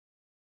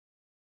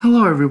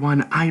Hello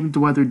everyone, I'm the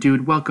Weather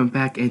Dude, welcome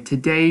back, and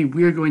today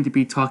we are going to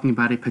be talking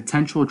about a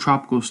potential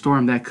tropical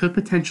storm that could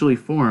potentially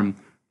form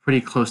pretty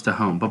close to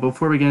home. But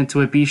before we get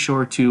into it, be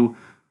sure to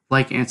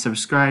like and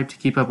subscribe to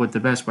keep up with the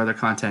best weather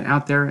content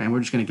out there, and we're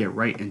just going to get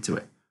right into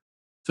it.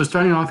 So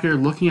starting off here,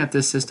 looking at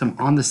this system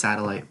on the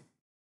satellite,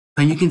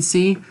 and you can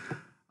see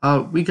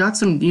we got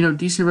some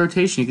decent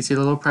rotation. You can see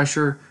the low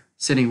pressure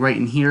sitting right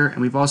in here, and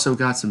we've also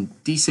got some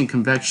decent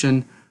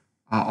convection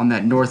on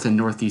that north and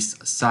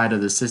northeast side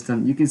of the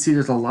system. You can see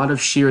there's a lot of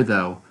shear,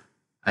 though,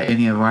 in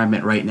the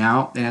environment right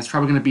now, and it's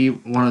probably going to be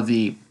one of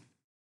the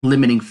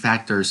limiting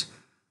factors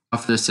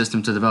for the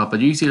system to develop. But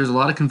you can see there's a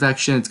lot of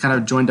convection. It's kind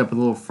of joined up with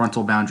a little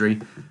frontal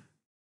boundary.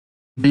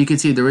 But you can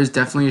see there is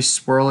definitely a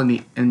swirl in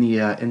the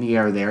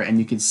air there, and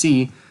you can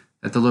see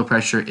that the low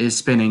pressure is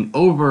spinning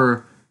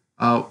over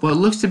what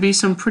looks to be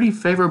some pretty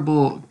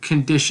favorable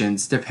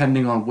conditions,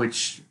 depending on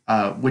which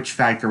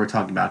factor we're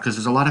talking about, because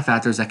there's a lot of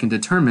factors that can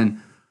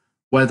determine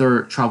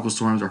whether tropical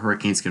storms or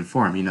hurricanes can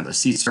form. The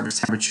sea surface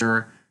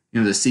temperature,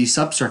 the sea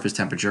subsurface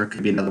temperature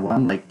could be another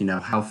one. Like,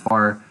 how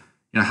far,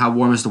 how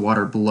warm is the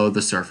water below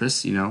the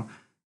surface?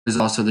 There's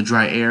also the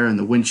dry air and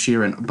the wind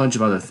shear and a bunch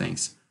of other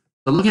things.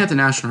 But looking at the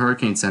National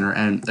Hurricane Center,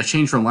 and a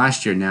change from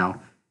last year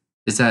now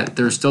is that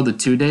there's still the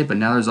 2-day, but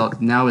now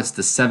it's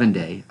the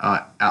 7-day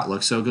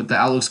outlook. So the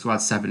outlooks go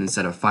out 7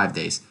 instead of 5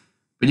 days.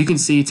 But you can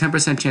see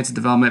 10% chance of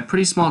development,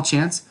 pretty small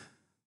chance.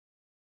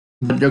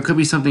 But there could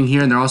be something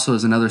here, and there also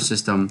is another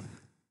system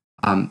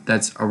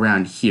that's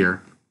around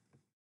here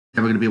that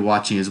we're going to be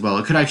watching as well.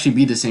 It could actually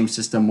be the same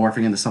system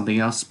morphing into something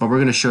else, but we're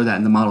going to show that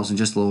in the models in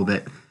just a little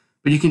bit.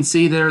 But you can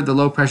see there the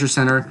low pressure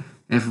center,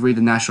 and if we read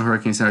the National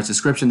Hurricane Center's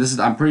description,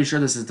 I'm pretty sure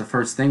this is the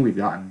first thing we've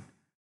gotten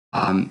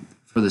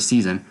for the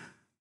season.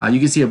 You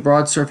can see a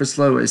broad surface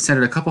low is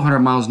centered a couple hundred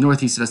miles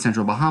northeast of the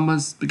central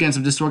Bahamas. Again,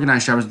 some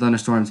disorganized showers and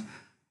thunderstorms.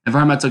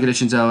 Environmental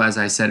conditions, though, as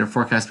I said, are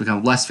forecast to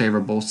become less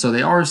favorable. So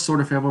they are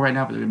sort of favorable right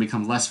now, but they're going to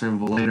become less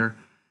favorable later.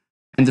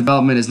 And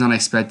development is not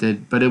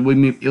expected, but it'll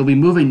be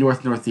moving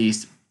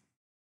north-northeast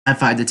at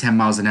 5 to 10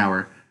 miles an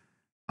hour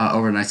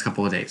over the next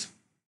couple of days.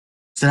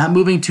 So not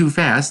moving too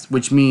fast,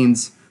 which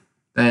means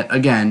that,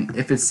 again,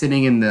 if it's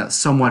sitting in the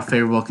somewhat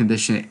favorable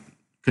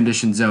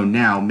condition zone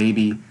now,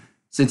 maybe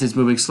since it's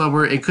moving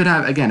slower, it could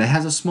have, again, it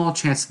has a small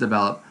chance to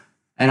develop.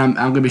 And I'm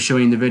going to be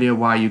showing in the video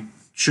why you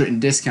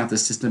shouldn't discount the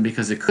system,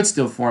 because it could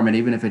still form, and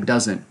even if it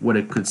doesn't, what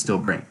it could still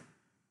bring.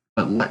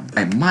 But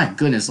my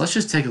goodness, let's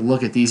just take a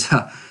look at these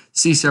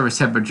sea surface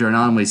temperature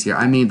anomalies here.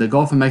 The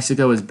Gulf of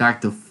Mexico is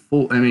back to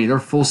full. They're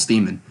full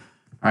steaming.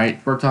 All right,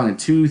 we're talking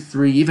 2,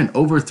 3, even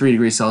over 3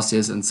 degrees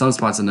Celsius in some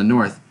spots in the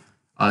north.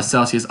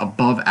 Celsius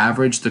above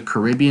average. The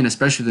Caribbean,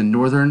 especially the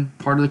northern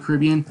part of the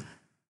Caribbean,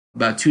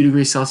 about 2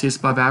 degrees Celsius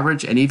above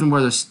average. And even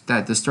where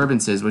that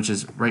disturbance is, which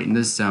is right in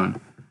this zone,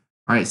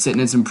 all right,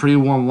 sitting in some pretty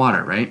warm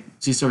water, right?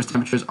 Sea surface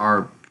temperatures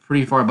are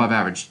pretty far above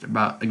average,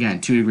 about,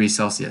 again, 2 degrees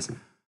Celsius.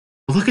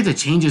 But look at the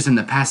changes in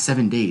the past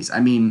 7 days.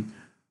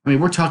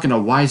 We're talking a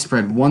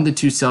widespread 1 to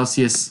 2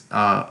 Celsius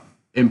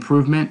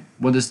improvement,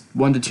 1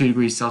 to 2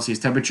 degrees Celsius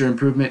temperature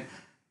improvement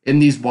in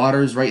these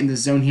waters, right in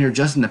this zone here,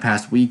 just in the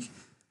past week.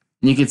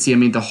 And you can see,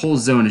 the whole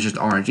zone is just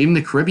orange. Even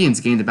the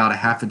Caribbean's gained about a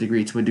half a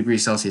degree to a degree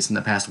Celsius in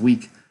the past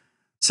week.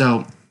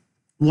 So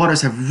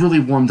waters have really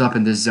warmed up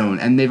in this zone,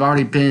 and they've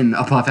already been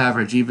above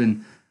average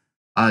even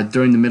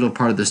during the middle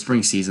part of the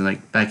spring season,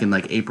 like back in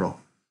April.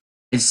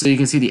 And so you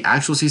can see the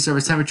actual sea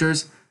surface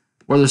temperatures.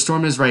 Where the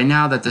storm is right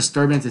now, that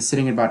disturbance is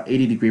sitting at about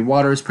 80-degree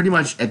waters. Pretty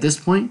much at this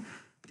point,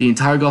 the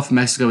entire Gulf of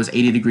Mexico is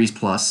 80 degrees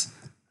plus.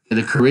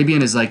 The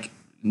Caribbean is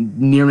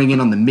nearing in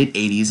on the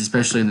mid-80s,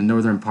 especially in the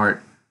northern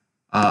part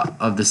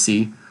of the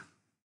sea.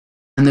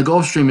 And the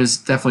Gulf Stream has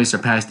definitely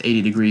surpassed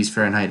 80 degrees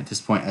Fahrenheit at this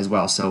point as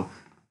well. So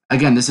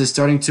again, this is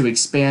starting to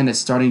expand. We're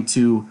starting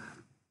to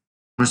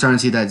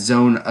see that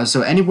zone.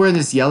 So anywhere in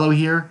this yellow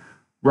here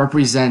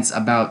represents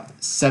about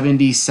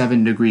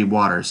 77-degree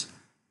waters.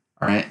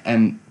 All right,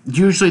 and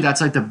usually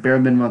that's the bare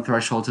minimum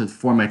threshold to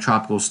form a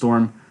tropical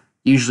storm.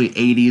 Usually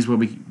 80 is where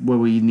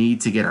we need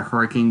to get a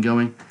hurricane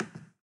going.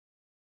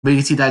 But you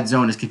can see that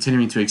zone is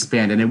continuing to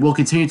expand, and it will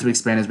continue to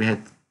expand as we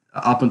head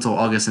up until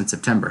August and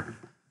September.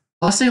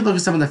 Let's take a look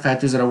at some of the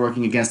factors that are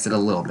working against it a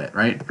little bit,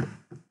 right?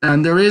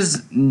 And there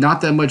is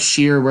not that much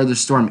shear where the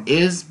storm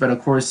is, but of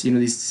course,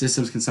 these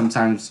systems can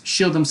sometimes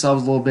shield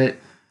themselves a little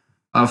bit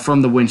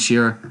from the wind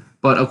shear.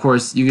 But of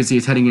course, you can see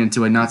it's heading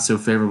into a not so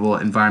favorable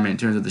environment in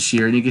terms of the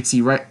shear. And you can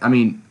see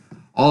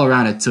all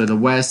around it to the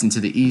west and to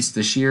the east,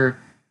 the shear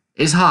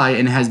is high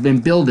and has been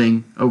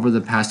building over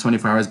the past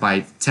 24 hours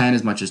by 10,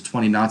 as much as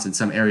 20 knots in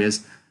some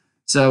areas.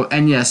 So,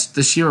 and yes,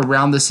 the shear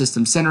around the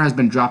system center has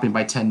been dropping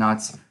by 10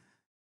 knots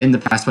in the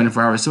past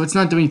 24 hours. So it's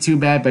not doing too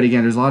bad, but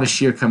again, there's a lot of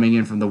shear coming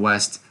in from the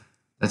west.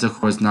 That's, of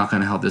course, not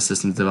going to help the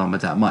system's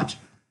development that much.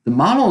 The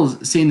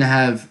models seem to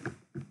have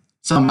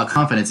some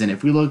confidence in it.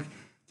 If we look,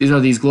 these are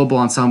these global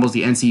ensembles,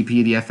 the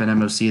NCP, the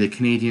FNMOC, the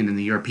Canadian, and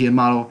the European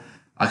model,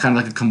 kind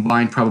of like a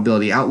combined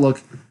probability outlook.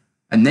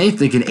 And they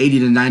think an 80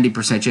 to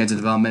 90% chance of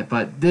development,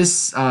 but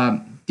these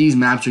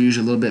maps are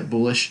usually a little bit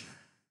bullish,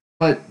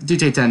 but do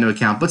take that into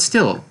account. But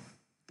still,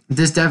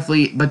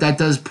 but that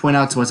does point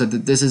out to us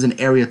that this is an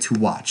area to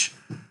watch.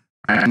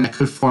 Right? And that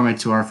could form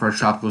into our first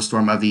tropical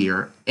storm of the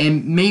year.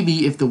 And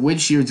maybe if the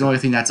wind shear is the only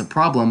thing that's a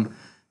problem,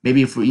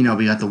 maybe if we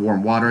got the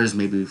warm waters,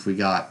 maybe if we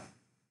got,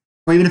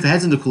 or even if it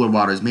heads into cooler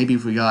waters, maybe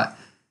if we got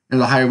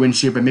the higher wind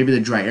shear, but maybe the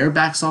dry air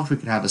backs off, we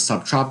could have a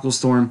subtropical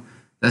storm.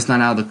 That's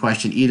not out of the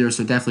question either,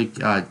 so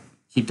definitely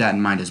keep that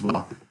in mind as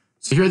well.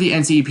 So here are the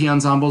NCEP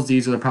ensembles.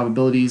 These are the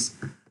probabilities.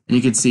 And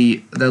you can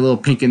see that little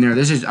pink in there.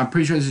 I'm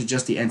pretty sure this is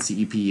just the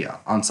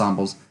NCEP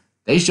ensembles.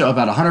 They show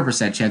about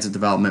 100% chance of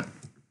development.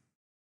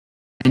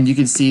 And you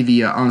can see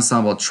the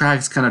ensemble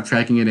tracks kind of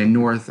tracking it in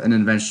north and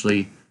then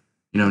eventually,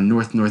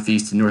 north,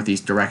 northeast, and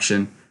northeast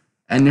direction.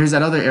 And there's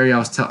that other area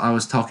I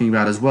was talking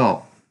about as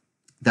well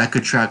that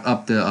could track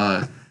up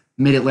the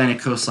mid-Atlantic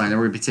coastline that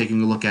we're going to be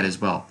taking a look at as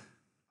well.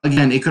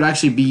 Again, it could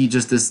actually be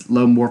just this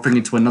low morphing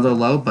into another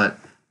low, but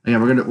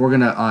again, we're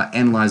gonna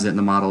analyze it in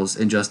the models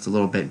in just a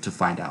little bit to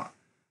find out.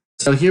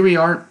 So here we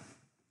are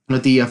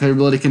with the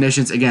favorability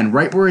conditions. Again,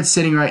 right where it's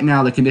sitting right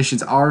now, the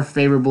conditions are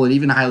favorable and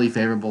even highly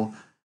favorable.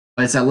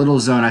 But it's that little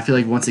zone. I feel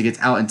like once it gets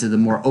out into the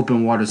more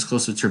open waters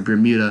closer to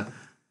Bermuda,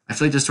 I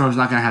feel like the storm's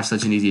not going to have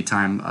such an easy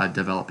time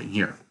developing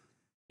here.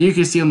 You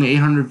can see on the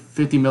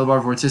 850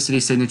 millibar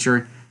vorticity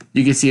signature,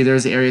 you can see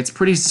there's the area. It's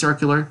pretty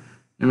circular.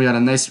 And we got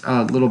a nice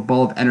little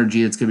ball of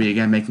energy that's going to be,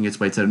 again, making its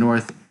way to the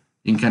north.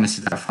 You can kind of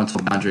see that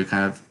frontal boundary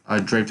kind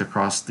of draped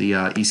across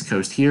the east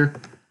coast here.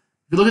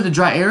 If you look at the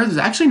dry air, there's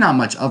actually not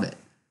much of it,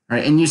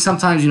 right? And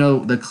sometimes,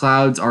 the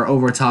clouds are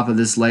over top of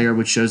this layer,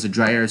 which shows the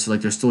dry air. So,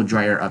 there's still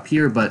dry air up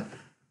here. But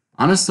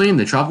honestly, in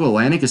the tropical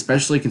Atlantic,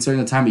 especially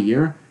considering the time of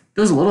year,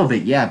 there's a little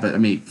bit, yeah. But, I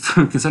mean,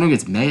 considering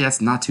it's May,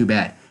 that's not too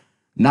bad.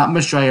 Not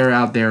much dry air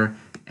out there.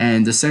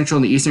 And the central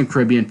and the eastern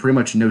Caribbean, pretty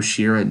much no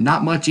shear. And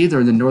not much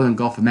either in the northern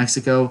Gulf of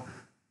Mexico.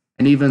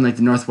 And even like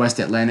the northwest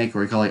Atlantic,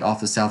 or we call it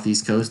off the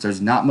southeast coast, there's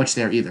not much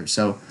there either.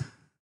 So,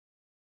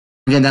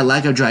 again, that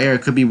lack of dry air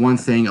could be one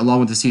thing,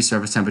 along with the sea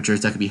surface temperatures,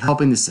 that could be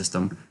helping the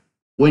system.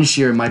 Wind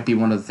shear might be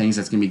one of the things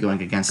that's going to be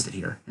going against it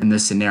here in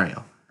this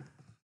scenario.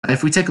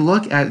 If we take a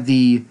look at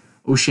the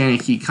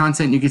oceanic heat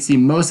content, you can see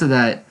most of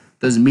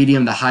those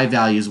medium to high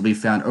values will be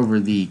found over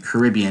the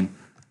Caribbean.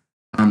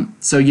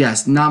 So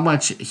yes, not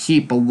much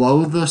heat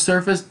below the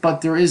surface,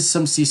 but there is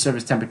some sea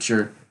surface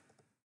temperature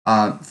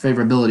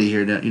favorability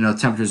here.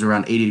 Temperatures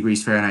around 80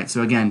 degrees Fahrenheit.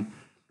 So again,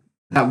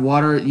 that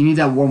water, you need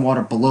that warm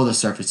water below the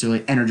surface to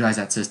really energize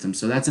that system.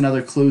 So that's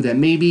another clue that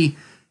maybe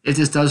if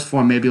this does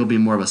form, maybe it'll be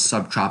more of a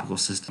subtropical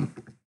system.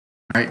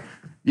 All right,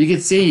 you can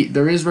see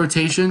there is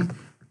rotation,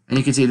 and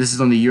you can see this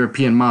is on the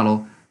European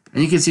model,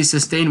 and you can see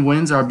sustained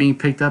winds are being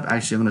picked up.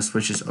 Actually, I'm going to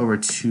switch this over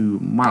to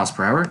miles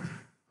per hour.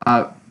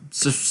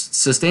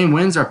 Sustained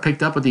winds are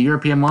picked up with the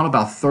European model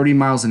about 30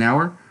 miles an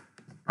hour.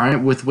 All right,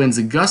 with winds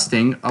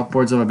gusting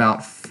upwards of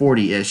about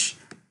 40-ish,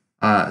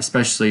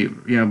 especially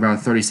around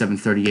 37,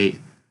 38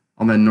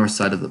 on the north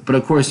side of but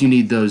of course you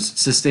need those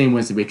sustained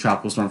winds to be a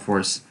tropical storm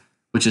force,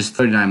 which is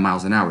 39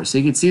 miles an hour. So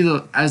you can see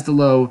as the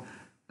low,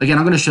 again,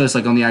 I'm going to show this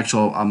like on the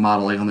actual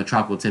model, like on the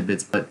tropical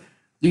tidbits, but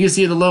you can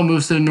see the low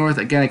moves to the north.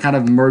 Again, it kind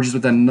of merges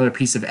with another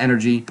piece of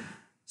energy,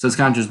 so it's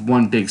kind of just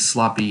one big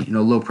sloppy,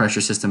 low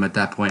pressure system at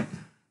that point.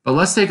 But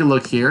let's take a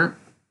look here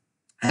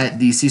at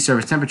the sea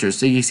surface temperatures.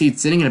 So you see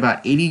it's sitting at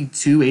about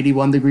 82,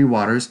 81 degree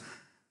waters.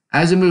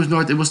 As it moves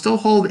north, it will still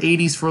hold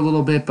 80s for a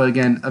little bit, but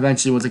again,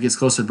 eventually once it gets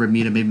closer to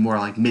Bermuda, maybe more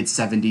like mid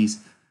 70s.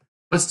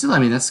 But still,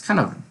 that's kind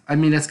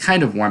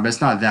of warm, but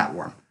it's not that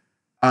warm.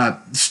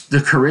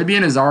 The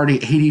Caribbean is already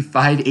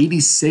 85,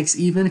 86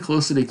 even,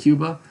 closer to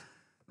Cuba.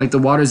 Like the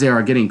waters there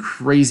are getting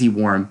crazy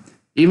warm.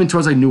 Even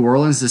towards like New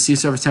Orleans, the sea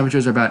surface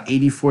temperatures are about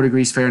 84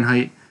 degrees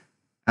Fahrenheit,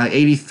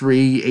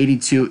 83,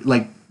 82.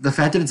 Like the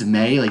fact that it's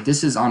May, like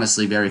this is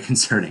honestly very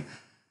concerning.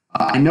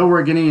 I know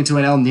we're getting into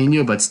an El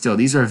Nino, but still,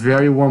 these are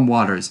very warm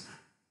waters.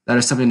 That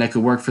are something that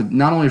could work for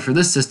not only for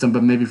this system,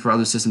 but maybe for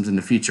other systems in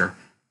the future.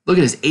 Look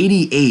at this,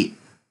 88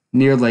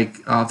 near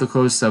like off the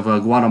coast of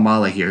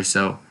Guatemala here.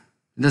 So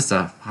that's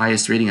the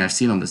highest reading I've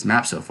seen on this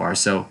map so far.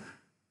 So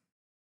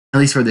at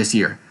least for this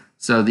year.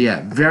 So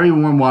yeah, very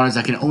warm waters.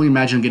 I can only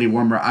imagine getting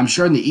warmer. I'm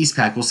sure in the East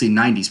Pac we'll see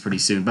 90s pretty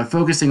soon. But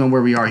focusing on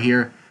where we are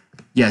here,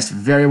 yes,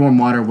 very warm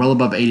water, well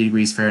above 80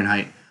 degrees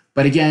Fahrenheit.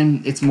 But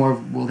again, it's more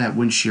of will that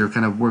wind shear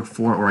kind of work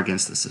for or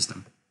against the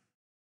system.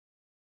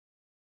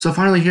 So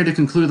finally here to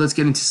conclude, let's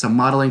get into some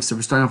modeling. So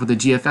we're starting off with the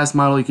GFS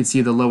model. You can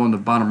see the low on the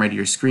bottom right of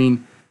your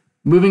screen.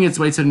 Moving its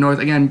way to the north,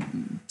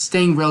 again,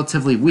 staying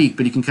relatively weak,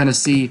 but you can kind of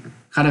see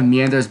kind of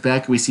meanders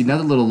back. We see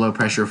another little low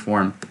pressure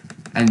form,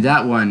 and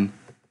that one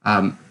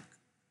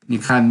you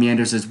kind of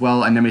meanders as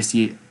well. And then we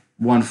see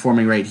one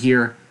forming right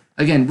here.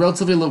 Again,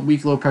 relatively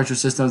weak low pressure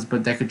systems,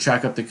 but that could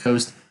track up the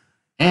coast.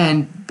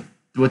 And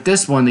with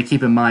this one, to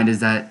keep in mind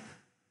is that,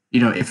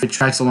 if it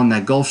tracks along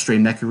that Gulf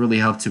Stream, that could really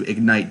help to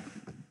ignite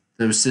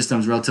those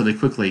systems relatively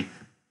quickly.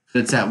 So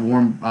it's that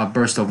warm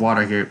burst of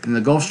water here. And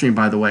the Gulf Stream,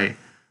 by the way,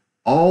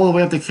 all the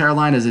way up to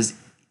Carolinas is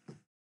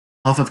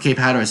off of Cape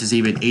Hatteras is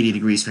even 80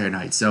 degrees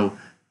Fahrenheit. So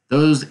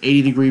those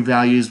 80 degree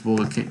values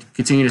will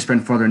continue to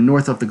spread further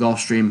north of the Gulf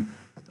Stream.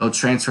 They'll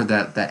transfer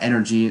that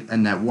energy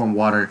and that warm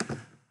water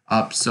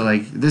up. So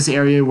like this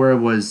area where it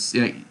was,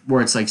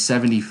 where it's like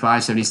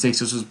 75, 76,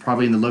 this was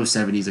probably in the low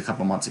 70s a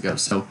couple months ago.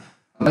 So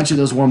eventually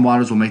those warm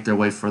waters will make their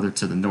way further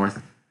to the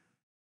north.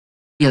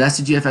 Yeah, that's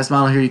the GFS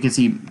model here. You can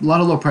see a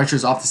lot of low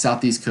pressures off the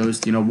southeast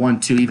coast, 1,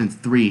 2, even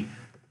 3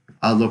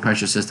 low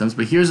pressure systems.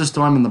 But here's a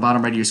storm on the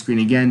bottom right of your screen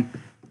again.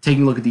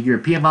 Taking a look at the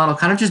European model,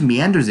 kind of just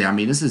meanders there. I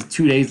mean, this is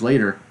 2 days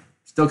later,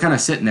 still kind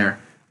of sitting there,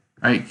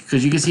 right?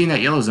 Because you can see in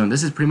that yellow zone,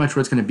 this is pretty much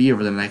where it's going to be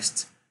over the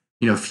next,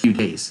 few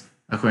days,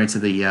 according to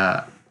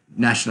the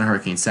National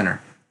Hurricane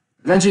Center.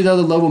 Eventually, though,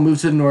 the low will move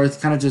to the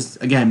north, kind of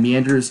just, again,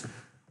 meanders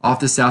off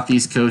the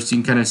southeast coast. You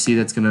can kind of see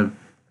that's going to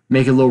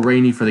make it a little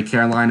rainy for the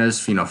Carolinas,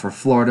 for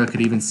Florida.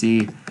 Could even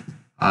see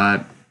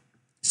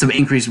some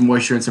increased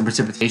moisture and some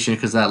precipitation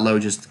because that low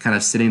just kind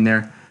of sitting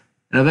there.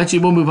 And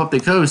eventually, we'll move up the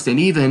coast, and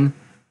even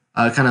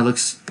kind of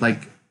looks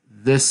like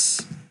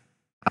this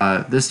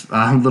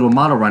little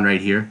model run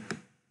right here,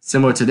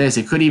 similar to this.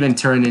 It could even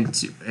turn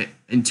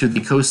into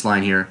the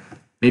coastline here.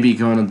 Maybe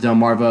going to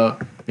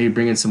Delmarva, maybe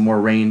bring in some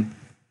more rain.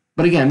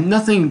 But again,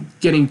 nothing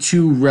getting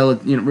too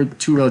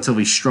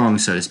relatively strong,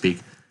 so to speak.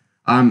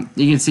 You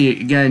can see,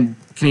 again,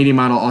 Canadian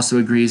model also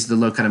agrees the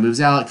low kind of moves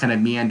out, kind of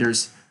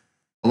meanders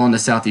along the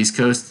southeast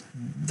coast.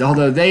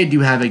 Although they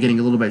do have it getting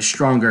a little bit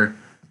stronger,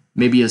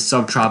 maybe a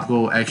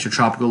subtropical,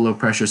 extratropical low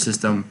pressure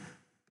system,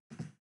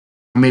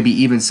 or maybe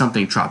even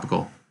something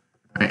tropical.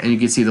 Right? And you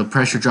can see the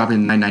pressure dropping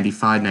to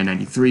 995,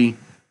 993,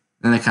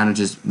 and that kind of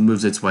just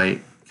moves its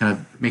way, kind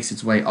of makes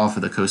its way off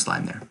of the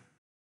coastline there.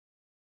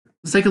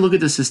 Let's take a look at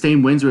the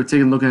sustained winds. We were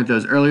taking a look at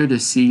those earlier to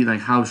see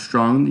like how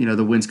strong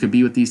the winds could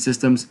be with these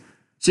systems.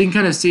 So you can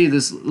kind of see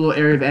this little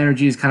area of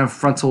energy is kind of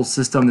frontal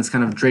system that's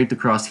kind of draped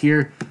across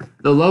here.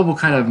 The low will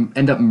kind of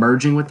end up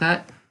merging with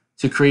that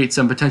to create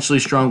some potentially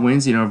strong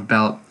winds.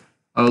 About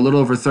a little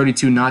over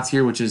 32 knots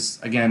here, which is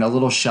again a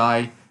little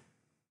shy.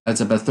 That's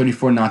about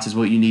 34 knots is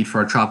what you need for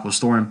a tropical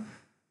storm.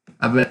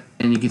 And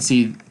you can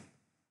see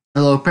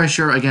the low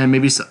pressure again,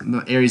 maybe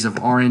some areas of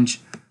orange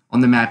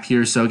on the map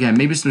here. So again,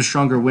 maybe some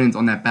stronger winds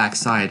on that back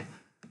side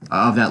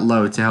of that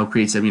low to help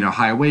create some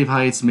higher wave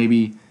heights.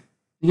 Maybe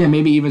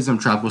even some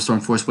tropical storm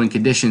force wind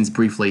conditions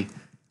briefly.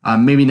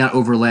 Maybe not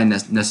overland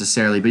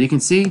necessarily, but you can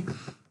see,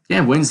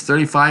 winds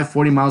 35,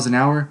 40 miles an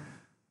hour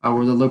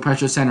where the low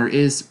pressure center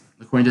is,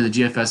 according to the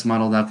GFS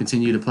model. That'll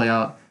continue to play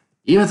out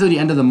even through the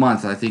end of the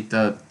month. I think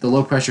the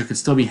low pressure could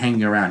still be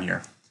hanging around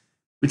here.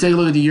 We take a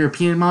look at the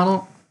European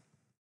model,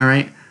 all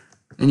right,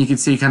 and you can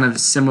see kind of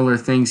similar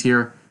things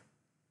here.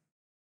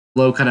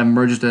 Low kind of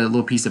merges with a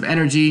little piece of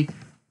energy.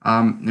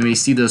 And we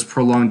see those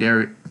prolonged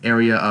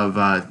area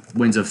of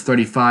winds of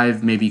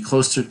 35, maybe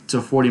closer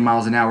to 40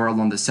 miles an hour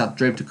along the south,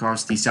 draped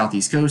across the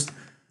southeast coast,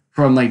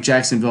 from like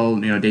Jacksonville,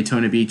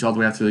 Daytona Beach, all the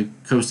way up to the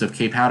coast of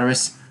Cape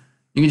Hatteras.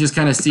 You can just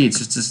kind of see it's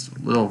just this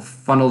little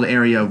funneled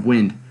area of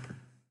wind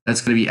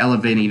that's going to be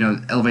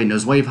elevating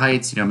those wave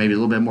heights. Maybe a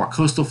little bit more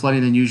coastal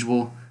flooding than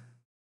usual.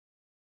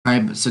 All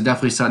right, so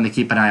definitely something to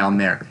keep an eye on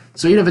there.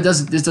 So even if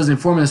this doesn't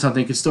form into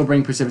something, it could still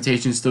bring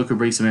precipitation, still could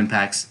bring some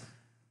impacts.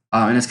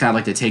 And that's kind of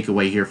like the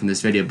takeaway here from this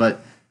video.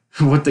 But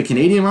with the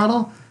Canadian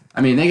model,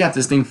 I mean, they got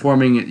this thing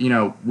forming,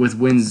 with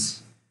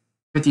winds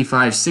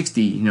 55,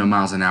 60,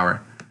 miles an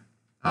hour.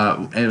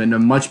 And a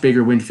much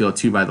bigger wind field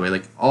too, by the way.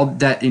 Like all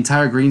that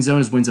entire green zone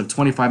is winds of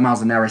 25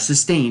 miles an hour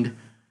sustained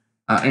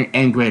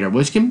and greater,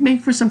 which can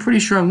make for some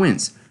pretty strong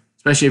winds.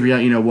 Especially if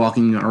you're out,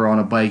 walking or on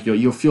a bike,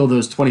 you'll feel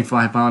those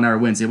 25-mile-an-hour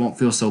winds. They won't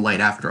feel so light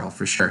after all,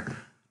 for sure.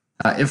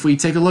 If we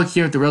take a look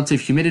here at the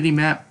relative humidity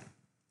map,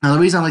 now the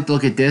reason I like to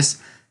look at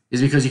this is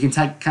because you can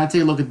kind of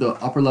take a look at the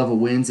upper level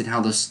winds and how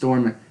the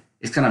storm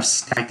is kind of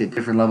stacked at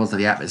different levels of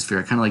the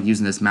atmosphere. Kind of like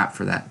using this map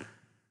for that.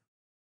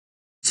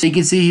 So you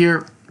can see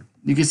here,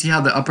 how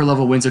the upper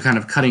level winds are kind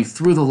of cutting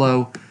through the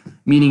low,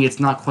 meaning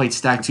it's not quite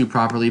stacked too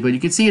properly. But you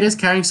can see it is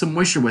carrying some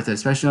moisture with it,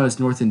 especially on its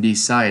north and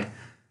east side.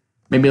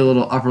 Maybe a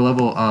little upper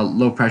level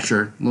low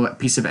pressure, little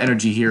piece of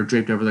energy here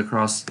draped over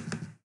across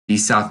the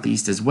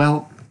southeast as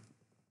well.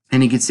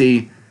 And you can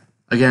see,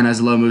 again, as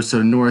the low moves to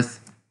the north,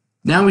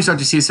 now we start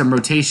to see some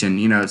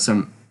rotation,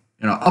 some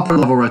upper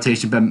level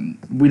rotation,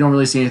 but we don't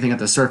really see anything at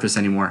the surface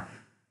anymore.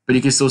 But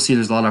you can still see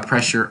there's a lot of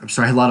pressure,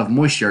 a lot of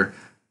moisture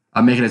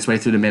making its way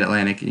through the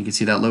mid-Atlantic. And you can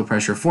see that low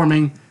pressure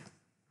forming,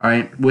 all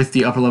right, with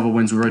the upper level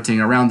winds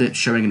rotating around it,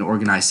 showing an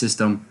organized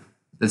system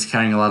that's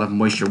carrying a lot of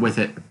moisture with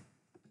it.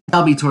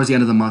 That'll be towards the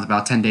end of the month,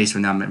 about 10 days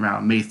from now,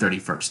 around May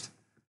 31st.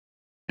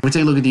 If we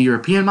take a look at the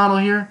European model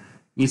here,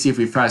 you can see if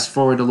we fast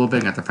forward a little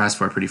bit, I got to fast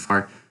forward pretty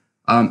far.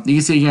 You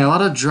can see again a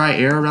lot of dry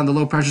air around the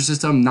low pressure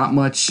system, not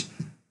much,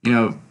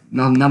 not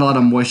a lot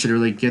of moisture to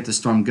really get the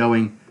storm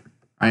going.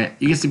 All right,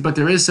 you can see, but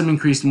there is some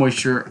increased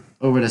moisture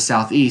over the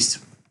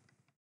southeast.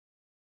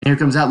 And here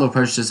comes that low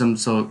pressure system,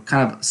 so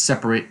kind of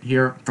separate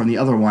here from the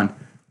other one.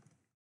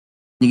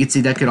 You can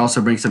see that could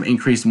also bring some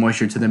increased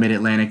moisture to the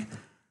mid-Atlantic.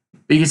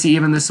 But you can see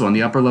even this one,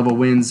 the upper level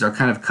winds are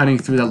kind of cutting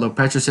through that low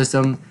pressure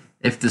system.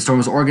 If the storm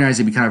was organized,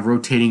 it'd be kind of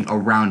rotating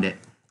around it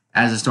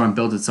as the storm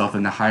builds itself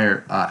in the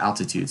higher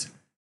altitudes.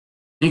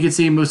 You can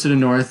see it moves to the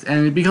north,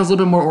 and it becomes a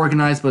little bit more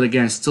organized, but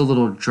again, still a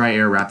little dry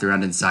air wrapped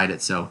around inside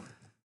it. So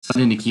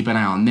something to keep an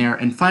eye on there.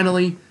 And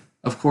finally,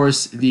 of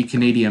course, the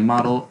Canadian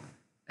model,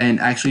 and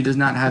actually does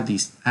not have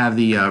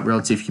the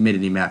relative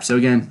humidity map. So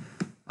again,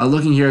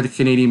 looking here at the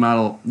Canadian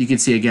model, you can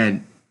see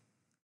again,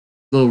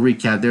 little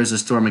recap. There's a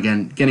storm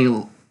again, getting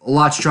a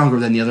lot stronger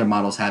than the other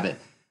models have it.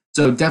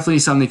 So definitely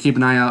something to keep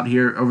an eye out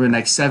here over the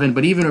next 7,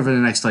 but even over the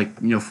next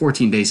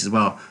 14 days as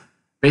well.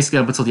 Basically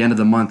up until the end of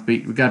the month,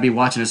 we've got to be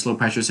watching this low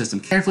pressure system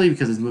carefully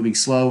because it's moving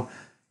slow,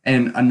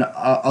 and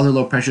other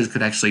low pressures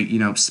could actually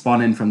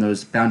spawn in from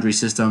those boundary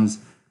systems.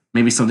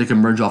 Maybe something could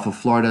merge off of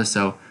Florida.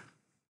 So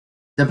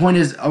the point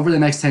is, over the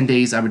next 10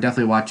 days, I would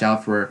definitely watch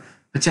out for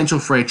potential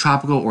for a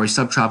tropical or a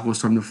subtropical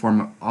storm to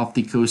form off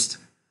the coast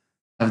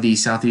of the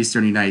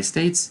southeastern United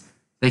States.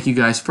 Thank you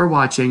guys for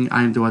watching.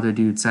 I am the Weather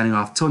Dude signing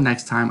off. Till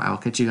next time, I will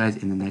catch you guys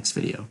in the next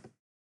video.